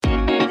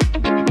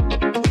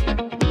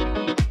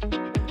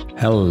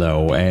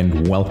Hello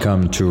and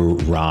welcome to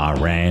Raw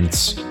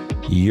Rants,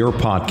 your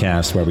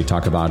podcast where we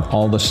talk about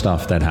all the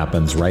stuff that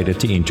happens right at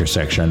the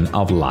intersection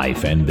of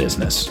life and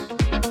business.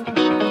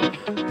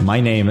 My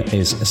name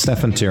is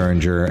Stefan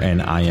Thuringer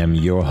and I am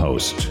your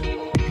host.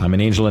 I'm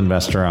an angel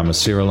investor, I'm a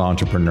serial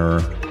entrepreneur,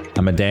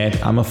 I'm a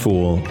dad, I'm a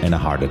fool, and a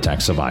heart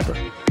attack survivor.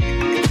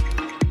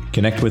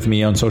 Connect with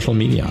me on social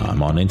media.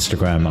 I'm on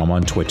Instagram, I'm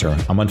on Twitter,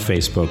 I'm on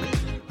Facebook,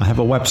 I have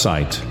a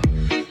website.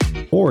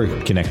 Or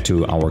connect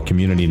to our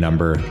community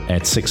number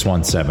at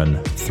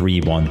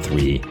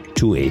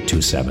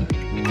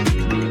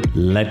 617-313-2827.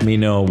 Let me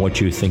know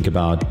what you think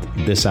about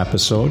this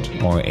episode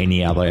or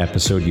any other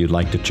episode you'd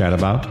like to chat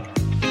about.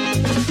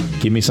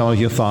 Give me some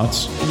of your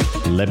thoughts.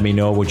 Let me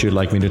know what you'd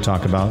like me to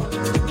talk about.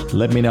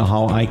 Let me know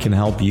how I can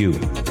help you.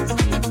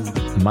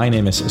 My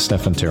name is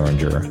Stefan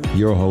Thuringer,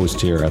 your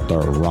host here at the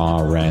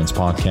Raw Rants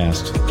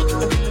podcast.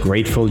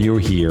 Grateful you're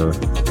here,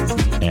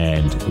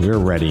 and we're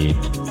ready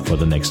for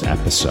the next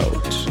episode.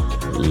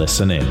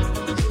 Listen in.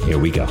 Here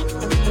we go.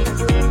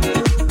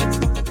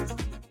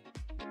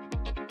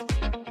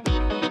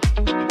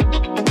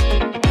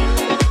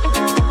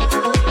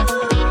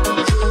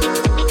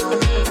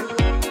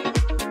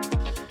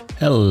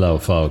 Hello,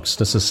 folks.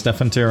 This is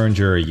Stefan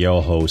Thuringer,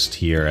 your host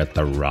here at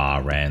the Raw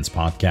Rants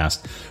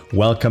podcast.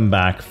 Welcome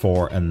back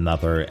for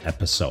another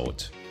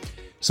episode.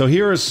 So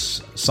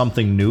here's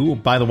something new.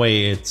 By the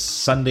way, it's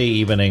Sunday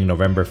evening,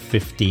 November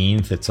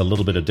 15th. It's a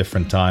little bit of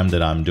different time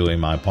that I'm doing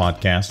my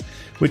podcast,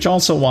 which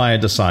also why I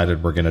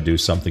decided we're going to do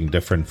something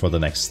different for the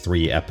next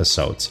 3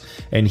 episodes.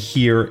 And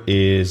here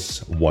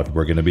is what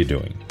we're going to be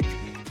doing.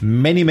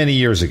 Many, many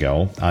years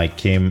ago, I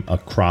came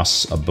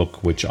across a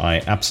book which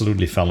I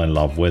absolutely fell in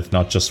love with,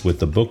 not just with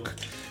the book,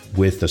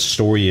 with the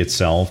story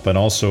itself, but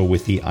also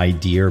with the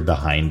idea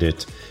behind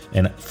it.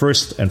 And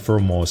first and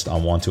foremost, I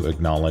want to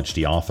acknowledge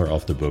the author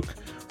of the book,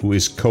 who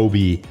is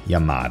Kobi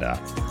Yamada.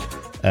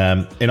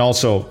 And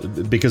also,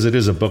 because it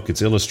is a book,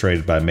 it's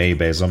illustrated by May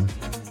Besum.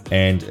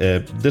 And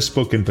this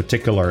book in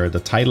particular,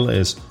 the title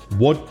is,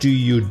 What Do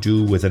You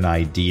Do With an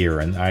Idea?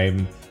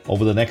 And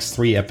over the next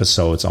 3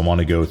 episodes, I want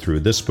to go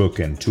through this book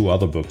and 2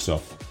 other books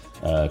of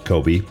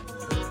Kobi,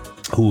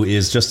 who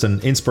is just an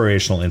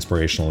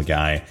inspirational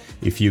guy.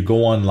 If you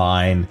go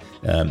online,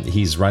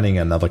 he's running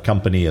another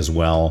company as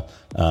well,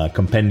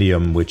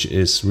 Compendium, which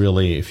is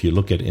really, if you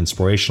look at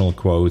inspirational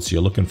quotes,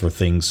 you're looking for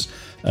things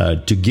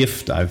to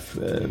gift. I've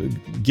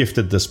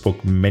gifted this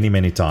book many,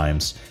 many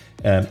times.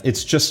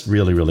 It's just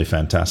really, really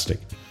fantastic.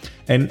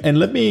 And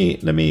let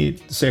me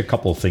say a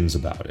couple of things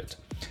about it.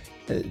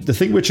 The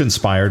thing which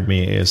inspired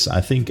me is,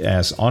 I think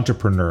as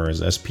entrepreneurs,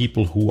 as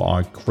people who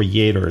are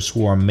creators,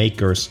 who are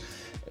makers,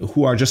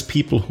 who are just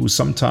people who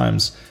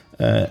sometimes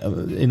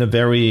in a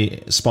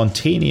very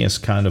spontaneous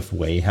kind of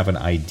way have an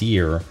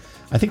idea.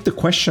 I think the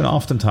question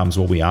oftentimes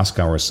what we ask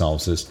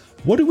ourselves is,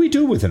 what do we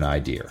do with an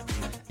idea?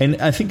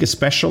 And I think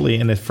especially,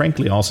 and it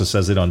frankly also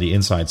says it on the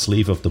inside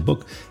sleeve of the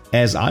book,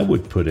 as I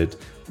would put it,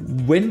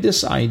 when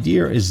this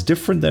idea is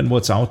different than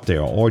what's out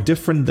there, or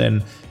different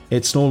than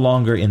it's no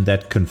longer in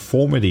that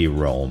conformity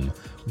realm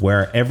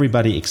where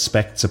everybody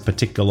expects a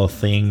particular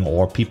thing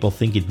or people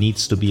think it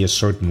needs to be a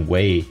certain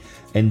way.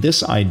 And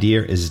this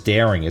idea is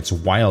daring, it's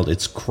wild,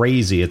 it's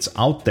crazy, it's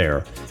out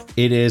there.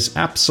 It is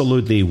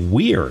absolutely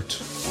weird.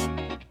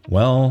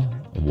 Well,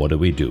 what do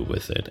we do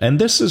with it? And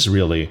this is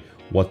really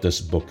what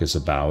this book is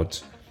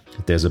about.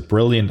 There's a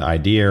brilliant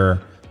idea,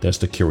 there's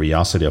the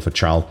curiosity of a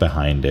child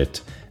behind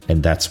it,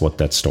 and that's what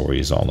that story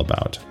is all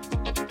about.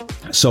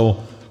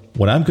 So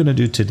what I'm going to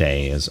do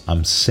today is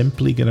I'm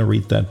simply going to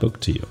read that book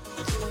to you.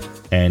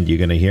 And you're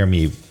going to hear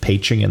me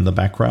paging in the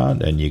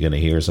background, and you're going to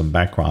hear some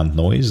background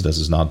noise. This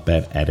is not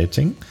bad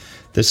editing.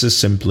 This is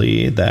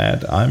simply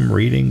that I'm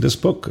reading this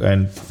book,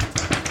 and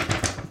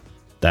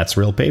that's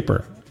real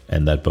paper,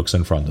 and that book's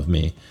in front of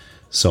me.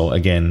 So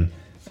again,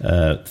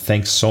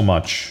 thanks so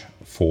much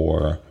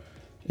for,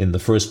 in the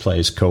first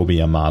place, Kobi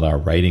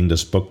Yamada writing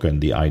this book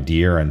and the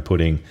idea and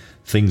putting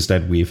things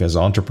that we've, as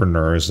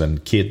entrepreneurs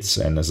and kids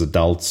and as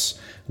adults,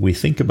 we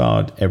think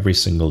about every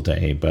single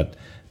day, but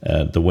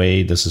the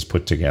way this is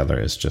put together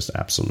is just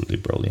absolutely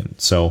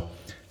brilliant. So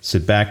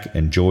sit back,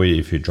 enjoy.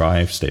 If you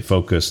drive, stay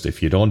focused.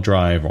 If you don't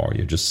drive or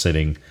you're just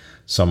sitting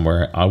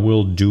somewhere, I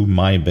will do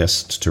my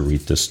best to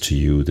read this to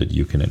you that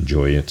you can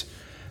enjoy it.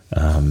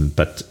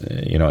 But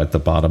at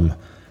the bottom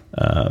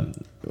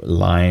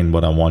line,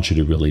 what I want you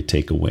to really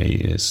take away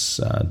is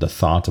the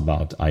thought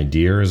about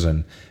ideas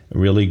and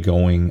really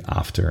going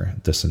after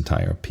this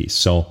entire piece.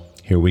 So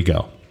here we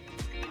go.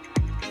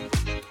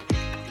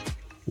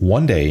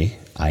 One day,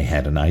 I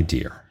had an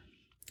idea.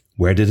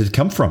 Where did it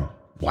come from?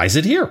 Why is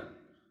it here?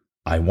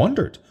 I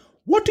wondered,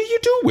 what do you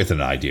do with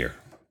an idea?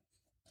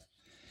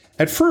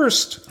 At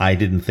first, I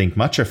didn't think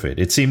much of it.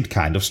 It seemed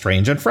kind of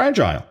strange and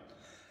fragile.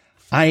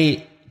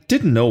 I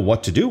didn't know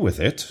what to do with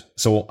it,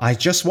 so I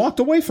just walked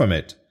away from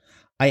it.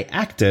 I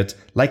acted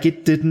like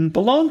it didn't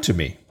belong to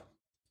me.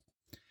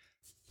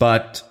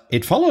 But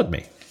it followed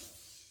me.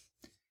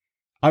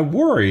 I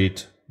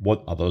worried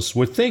what others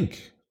would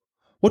think.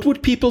 What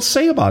would people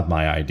say about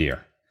my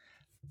idea?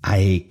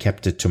 I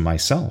kept it to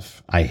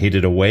myself. I hid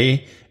it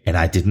away and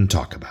I didn't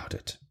talk about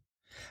it.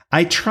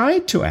 I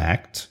tried to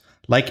act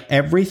like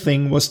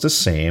everything was the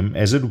same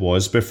as it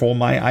was before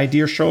my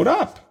idea showed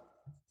up.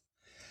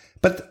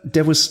 But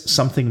there was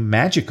something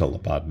magical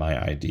about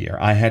my idea.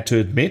 I had to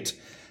admit,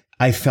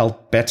 I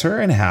felt better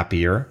and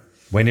happier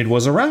when it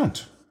was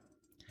around.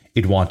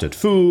 It wanted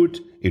food,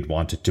 it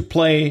wanted to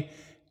play.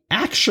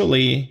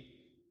 Actually,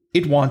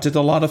 it wanted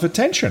a lot of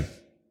attention.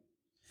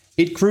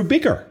 It grew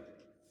bigger,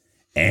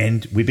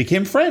 and we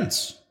became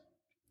friends.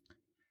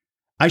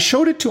 I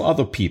showed it to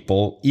other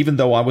people, even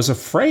though I was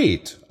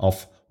afraid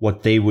of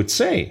what they would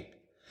say.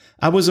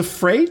 I was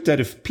afraid that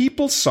if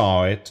people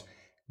saw it,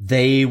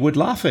 they would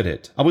laugh at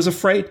it. I was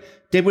afraid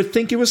they would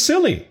think it was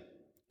silly.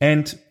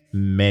 And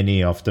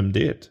many of them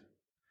did.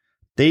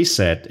 They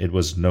said it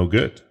was no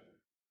good.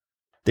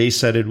 They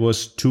said it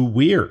was too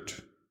weird.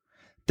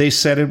 They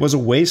said it was a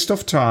waste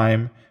of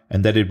time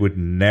and that it would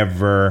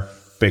never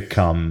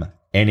become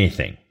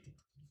anything.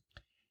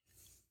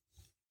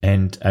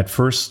 And at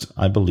first,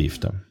 I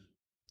believed them.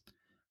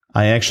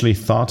 I actually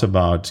thought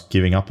about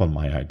giving up on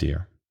my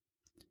idea.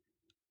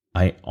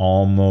 I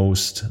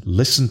almost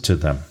listened to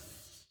them.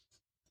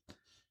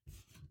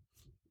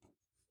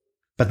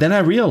 But then I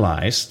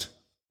realized,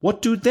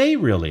 what do they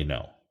really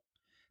know?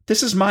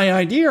 This is my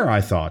idea,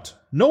 I thought.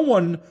 No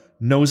one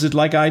knows it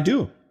like I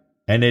do.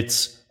 And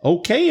it's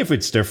okay if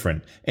it's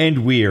different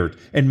and weird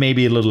and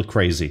maybe a little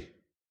crazy.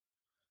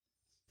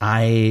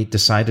 I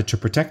decided to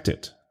protect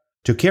it,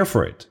 to care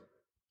for it.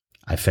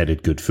 I fed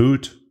it good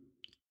food.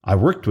 I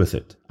worked with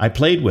it. I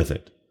played with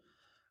it.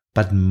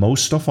 But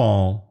most of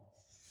all,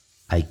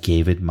 I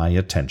gave it my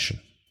attention.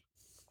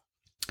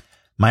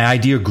 My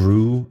idea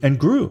grew,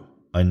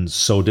 and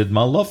so did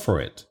my love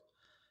for it.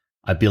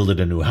 I built it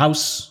a new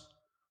house,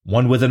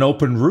 one with an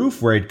open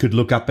roof where it could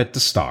look up at the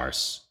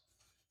stars,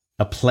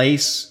 a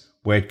place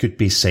where it could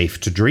be safe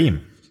to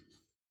dream.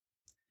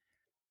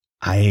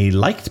 I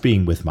liked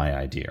being with my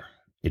idea.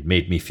 It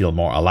made me feel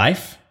more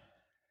alive,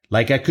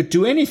 like I could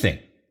do anything.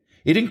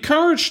 It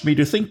encouraged me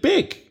to think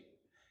big,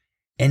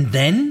 and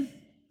then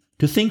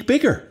to think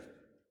bigger.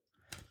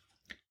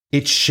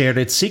 It shared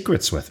its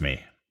secrets with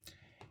me.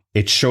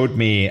 It showed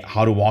me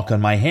how to walk on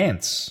my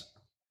hands.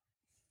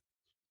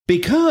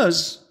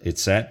 Because, it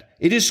said,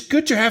 it is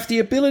good to have the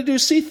ability to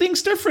see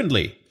things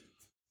differently.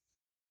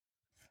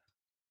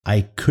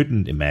 I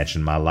couldn't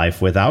imagine my life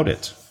without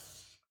it.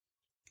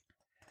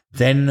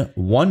 Then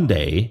one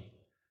day,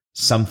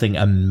 something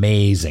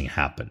amazing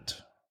happened.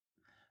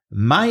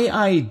 My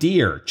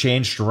idea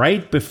changed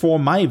right before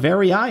my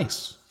very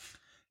eyes.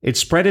 It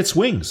spread its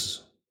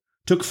wings,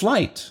 took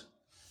flight,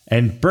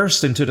 and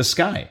burst into the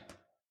sky.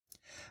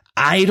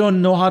 I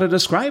don't know how to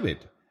describe it,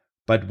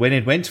 but when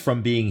it went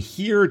from being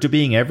here to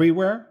being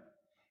everywhere,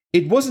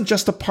 it wasn't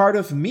just a part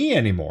of me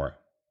anymore.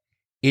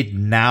 It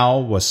now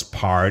was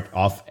part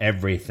of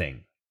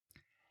everything.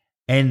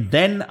 And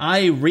then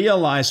I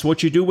realized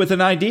what you do with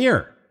an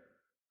idea.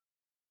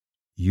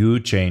 You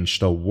change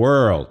the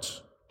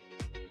world.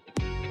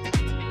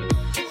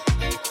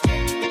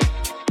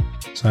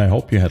 So I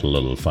hope you had a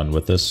little fun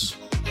with this.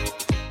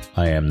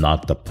 I am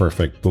not the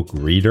perfect book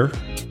reader.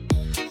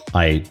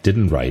 I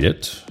didn't write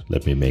it.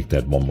 Let me make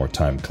that one more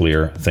time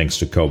clear, thanks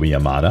to Kobi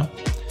Yamada.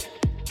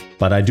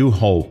 But I do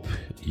hope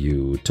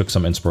you took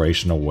some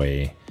inspiration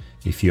away.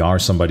 If you are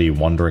somebody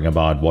wondering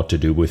about what to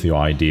do with your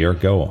idea,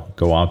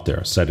 go out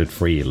there, set it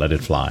free, let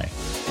it fly.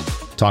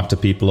 Talk to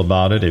people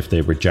about it. If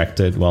they reject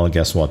it, well,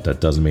 guess what?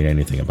 That doesn't mean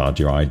anything about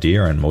your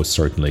idea, and most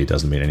certainly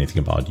doesn't mean anything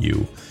about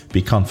you.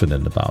 Be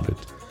confident about it.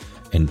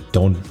 And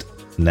don't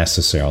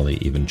necessarily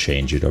even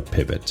change it or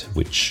pivot,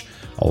 which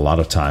a lot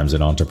of times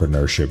in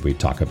entrepreneurship, we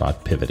talk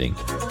about pivoting.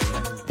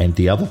 And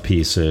the other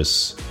piece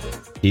is,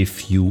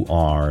 if you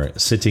are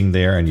sitting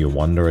there and you're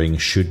wondering,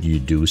 should you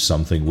do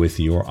something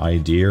with your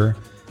idea?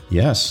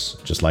 Yes,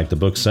 just like the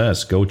book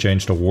says, go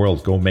change the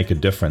world, go make a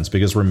difference.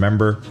 Because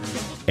remember,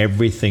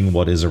 everything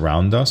what is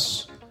around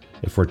us,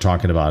 if we're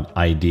talking about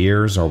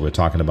ideas or we're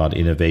talking about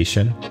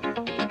innovation,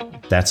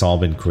 that's all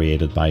been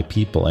created by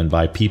people, and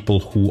by people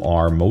who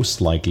are most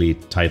likely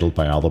titled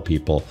by other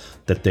people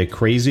that they're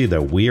crazy,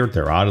 they're weird,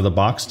 they're out of the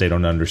box, they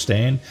don't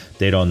understand,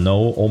 they don't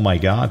know, oh my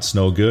God, it's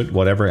no good,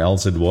 whatever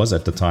else it was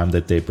at the time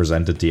that they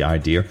presented the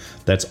idea.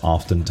 That's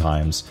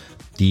oftentimes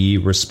the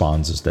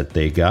responses that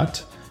they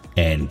got.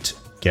 And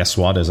guess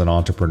what? As an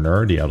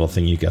entrepreneur, the other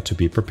thing you got to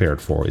be prepared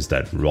for is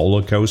that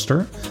roller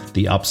coaster,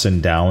 the ups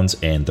and downs,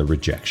 and the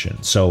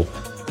rejection. So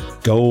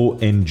go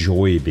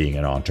enjoy being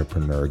an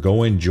entrepreneur.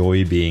 Go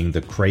enjoy being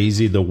the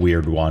crazy, the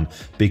weird one,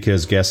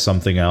 because guess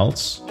something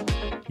else?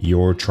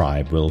 Your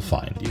tribe will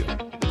find you.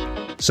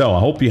 So I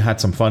hope you had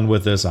some fun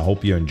with this. I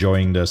hope you're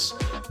enjoying this.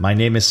 My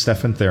name is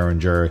Stefan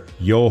Theringer,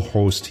 your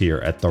host here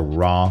at the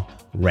Raw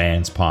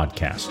Rants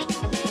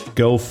Podcast.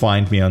 Go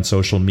find me on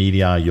social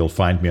media. You'll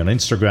find me on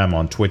Instagram,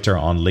 on Twitter,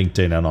 on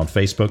LinkedIn, and on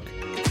Facebook.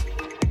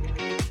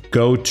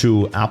 Go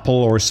to Apple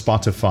or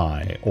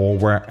Spotify or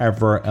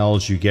wherever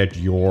else you get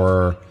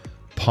your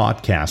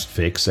podcast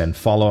fix and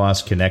follow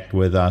us, connect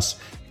with us,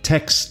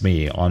 text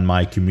me on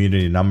my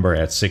community number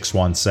at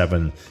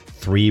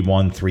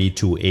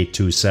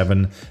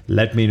 617-313-2827.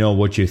 Let me know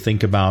what you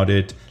think about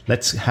it.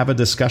 Let's have a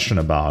discussion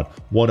about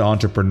what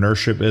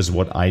entrepreneurship is,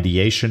 what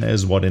ideation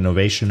is, what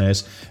innovation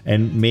is,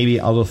 and maybe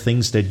other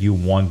things that you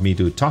want me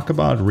to talk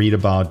about, read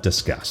about,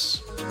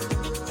 discuss.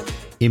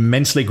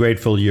 Immensely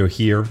grateful you're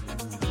here.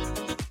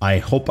 I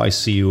hope I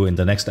see you in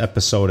the next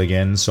episode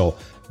again. So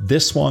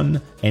this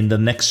one and the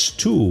next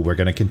two, we're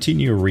going to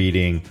continue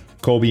reading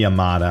Kobi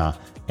Yamada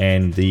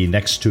and the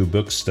next two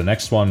books. The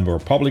next one we're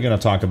probably going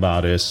to talk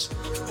about is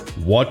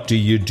What Do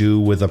You Do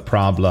With a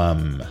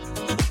Problem?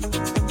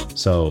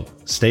 So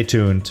stay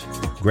tuned.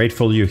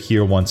 Grateful you're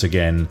here once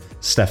again.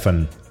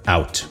 Stefan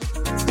out.